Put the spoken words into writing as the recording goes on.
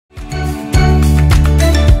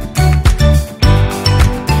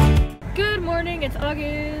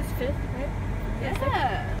August 5th, right?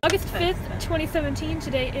 Yeah. August 5th, 2017.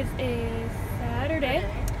 Today is a Saturday.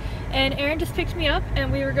 And Erin just picked me up and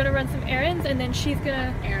we were going to run some errands and then she's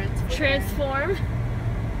going to transform.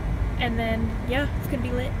 And then, yeah, it's going to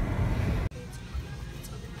be lit.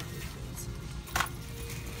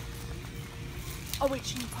 Oh wait,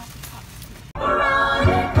 she pop.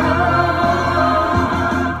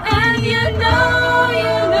 And you know,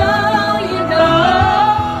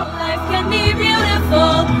 life can be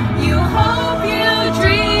beautiful. You hope, you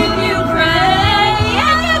dream, you pray,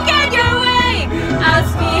 and you get your way.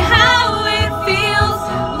 Ask me how it feels,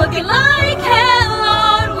 looking like hell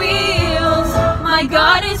on wheels. My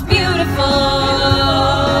God is beautiful.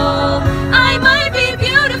 I might be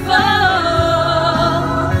beautiful,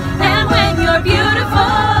 and when you're beautiful,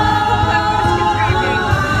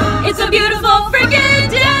 it's a beautiful freaking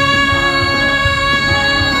day.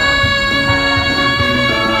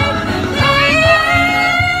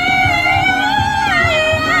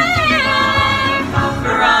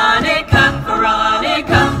 Veronica,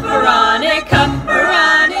 Veronica, Veronica,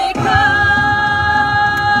 Veronica.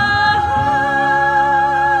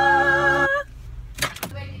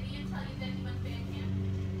 Wait, did Ian tell you that he went band camp?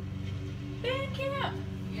 Band camp.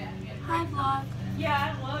 Yeah. Hi vlog.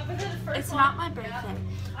 Yeah, I love it. It's not my birthday,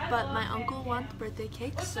 but my uncle wants birthday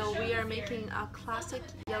cake, so we are making a classic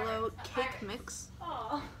yellow cake mix.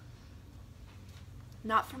 Aww.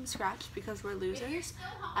 Not from scratch because we're losers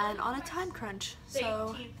and on a time crunch.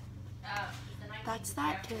 So that's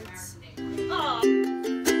that, kids.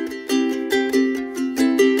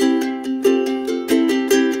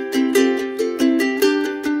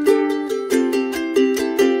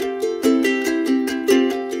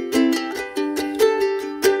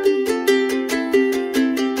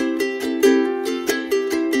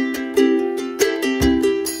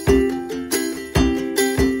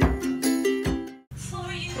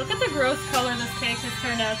 Look at the gross color this cake has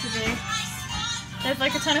turned out to be. There's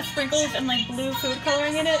like a ton of sprinkles and like blue food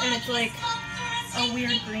coloring in it, and it's like a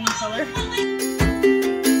weird green color.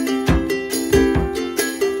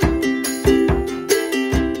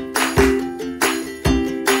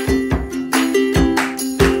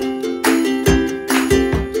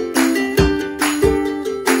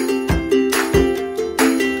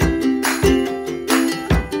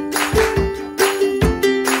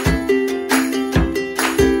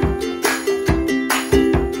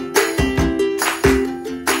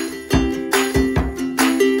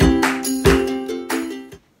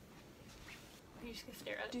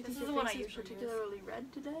 Do you think your face is particularly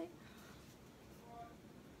red today?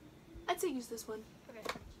 I'd say use this one. Okay.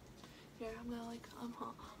 Here, I'm gonna like,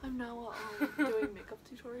 I'm now doing makeup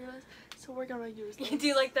tutorials, so we're gonna use this. You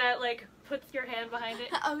do like that, like, put your hand behind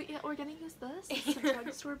it? Oh yeah, we're gonna use this. It's a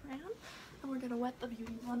drugstore brand, and we're gonna wet the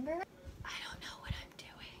beauty blender. I don't know what I'm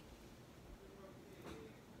doing.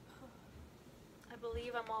 I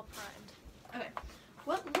believe I'm all primed. Okay.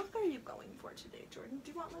 What look are you going for today, Jordan?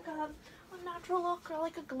 Do you want like a natural look or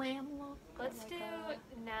like a glam look? Let's like do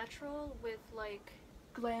natural with like...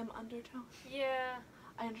 glam undertone. Yeah.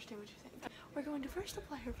 I understand what you're saying. We're going to first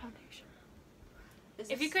apply her foundation.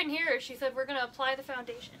 If you couldn't hear her, she said we're going to apply the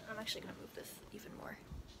foundation. I'm actually going to move this even more.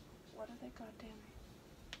 What are they goddamn?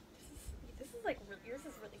 This is like, yours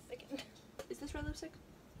is really thickened. Is this red lipstick?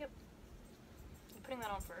 Yep. You putting that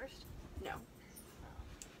on first? No.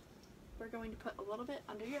 We're going to put a little bit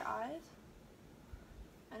under your eyes,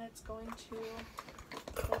 and it's going to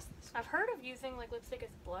place this. I've heard of using like lipstick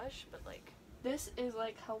as blush, but like this is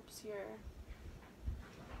like helps your.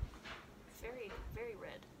 It's very, very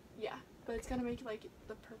red. Yeah, but it's gonna make like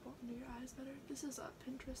the purple under your eyes better. This is a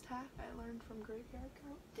Pinterest hack I learned from Graveyard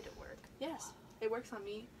Girl. Did it work? Yes, it works on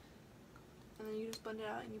me. And then you just blend it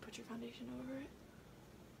out and you put your foundation over it.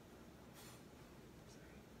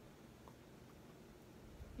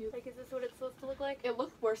 Like, is this what it's supposed to look like? It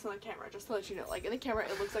looked worse on the camera, just to let you know. Like, in the camera,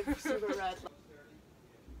 it looks like super red.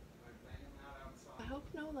 I hope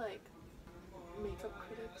no, like, makeup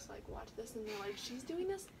critics, like, watch this and they're like, she's doing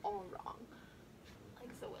this all wrong. Like,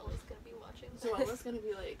 Zoella's gonna be watching this. Zoella's gonna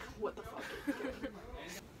be like, what the fuck are you doing?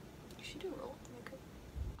 You should do roll makeup.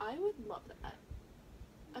 I would love that.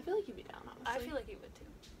 I feel like you'd be down, honestly. I feel like you would, too.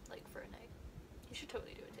 Like, for a night. You should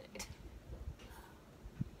totally do it today.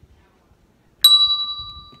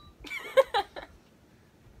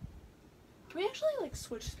 Can we actually like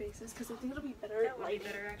switch spaces? Because I think it'll be better. That would be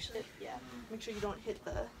better, actually. Yeah. Make sure you don't hit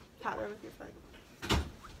the powder with your foot.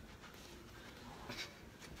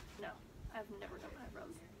 No, I've never done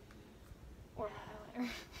eyebrows or my eyeliner.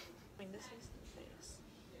 I mean, this is the face.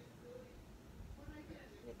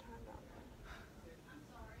 Get turned on.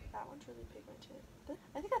 That one's really pigmented.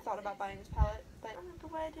 I think I thought thought about buying this palette, but I don't know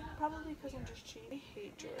why I didn't. Probably because I'm just cheap. We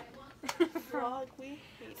hate Jordan. Vlog, we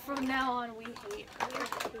hate her. From now on, we hate her.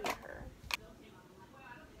 We hate her.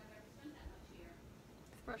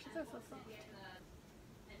 These brushes are so soft.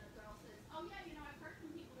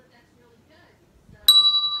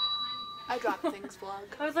 I drop things, vlog.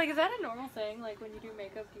 I was like, is that a normal thing? Like when you do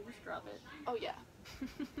makeup, do you just drop it? Oh yeah.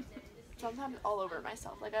 Sometimes all over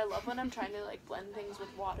myself. Like I love when I'm trying to like blend things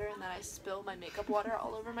with water and then I spill my makeup water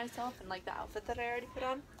all over myself and like the outfit that I already put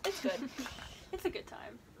on. It's good. It's a good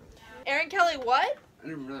time. Erin Kelly, what? I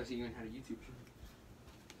didn't realize you even had a YouTube channel.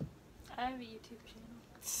 I have a YouTube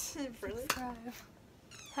channel. Really? Subscribe.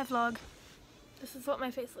 Hi vlog. This is what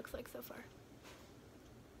my face looks like so far.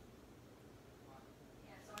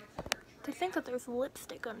 They think that there's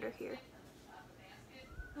lipstick under here.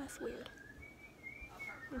 That's weird.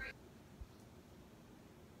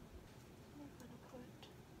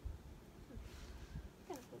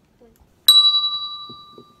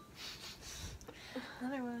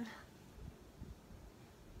 Another one.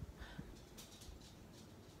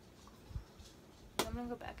 I'm gonna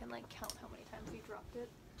go back and like count how many times we dropped it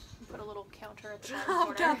and put a little counter at the bottom Oh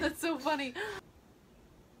corner. god, that's so funny.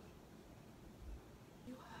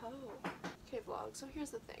 You hoe. Okay, vlog. So here's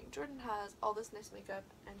the thing. Jordan has all this nice makeup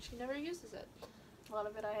and she never uses it. A lot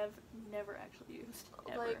of it I have never actually used.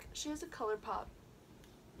 Ever. Like she has a ColourPop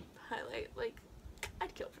highlight. Like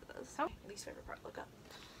I'd kill for this. How? Least favorite part. Look up.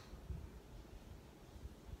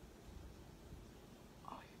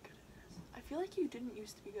 Oh, you're good at this. I feel like you didn't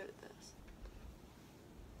used to be good at this.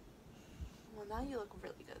 Well, now you look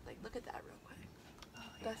really good. Like, look at that real quick. Oh,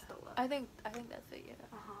 yeah. That's the look. I think that's it. Yeah.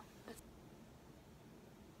 That's,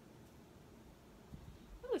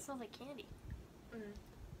 Ooh, it smells like candy.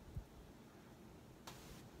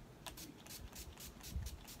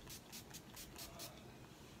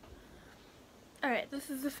 Alright, this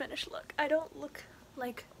is the finished look. I don't look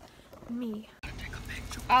like me.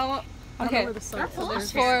 Okay. So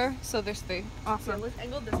there's 4, so there's 3. Awesome. Let's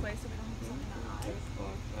angle this way so we don't have something on.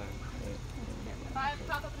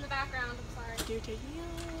 Pop up in the background. I'm sorry. You're taking it.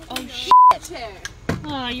 Oh shit.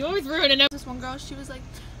 Aw, you always ruin it. This one girl, she was like,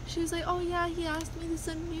 oh yeah, he asked me to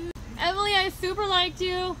send nudes. Emily, I super liked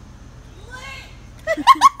you.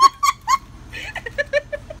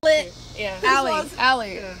 Lit. Yeah.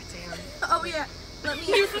 Allie. Oh yeah. Let me.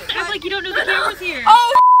 You act like you don't know the camera's here.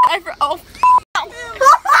 Oh,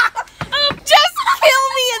 just kill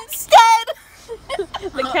me instead.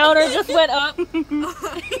 The counter just went up.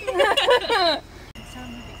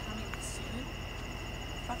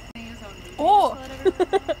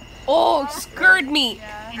 Oh, scared me.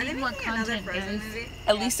 I need more content, guys.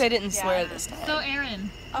 At least I didn't swear this time. So, Erin.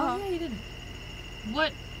 Uh-huh. Oh, yeah, you didn't.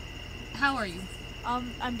 How are you?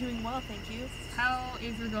 I'm doing well, thank you. How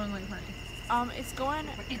is your going away party? It's going.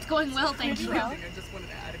 It's going well, thank you. well.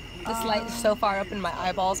 This light is so far up in my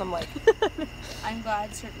eyeballs, I'm like, I'm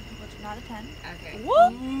glad certain people did not attend. Okay.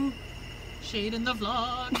 whoop. Shade in the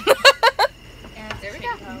vlog. And There we go.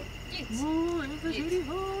 Ooh, and the shady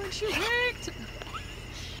hole, and she winked.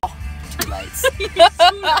 Two lights.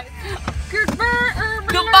 Goodbye.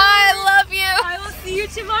 Goodbye, love you. I will see you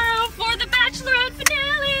tomorrow for the Bachelorette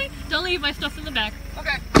finale. Don't leave my stuff in the back.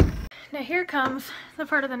 Okay. Now here comes the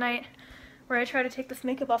part of the night where I try to take this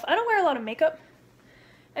makeup off. I don't wear a lot of makeup,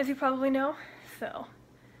 as you probably know, so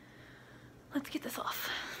let's get this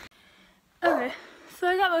off. Okay, so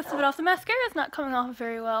I got most of it off. The mascara's not coming off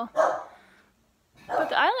very well, but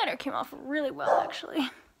the eyeliner came off really well, actually.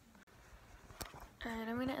 Alright,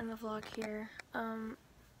 I'm gonna end the vlog here. I'm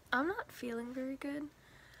not feeling very good.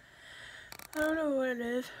 I don't know what it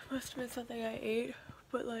is. Must have been something I ate,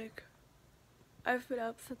 but like, I've been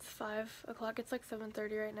up since 5 o'clock. It's like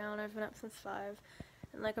 7:30 right now, and I've been up since 5.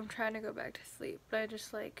 And like, I'm trying to go back to sleep, but I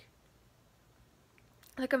just like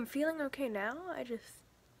I'm feeling okay now. I just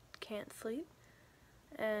can't sleep.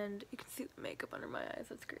 And you can see the makeup under my eyes.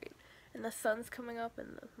 That's great. And the sun's coming up,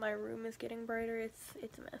 and my room is getting brighter. It's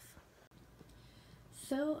a mess.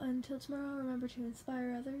 So until tomorrow, remember to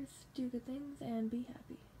inspire others, do good things, and be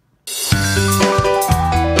happy.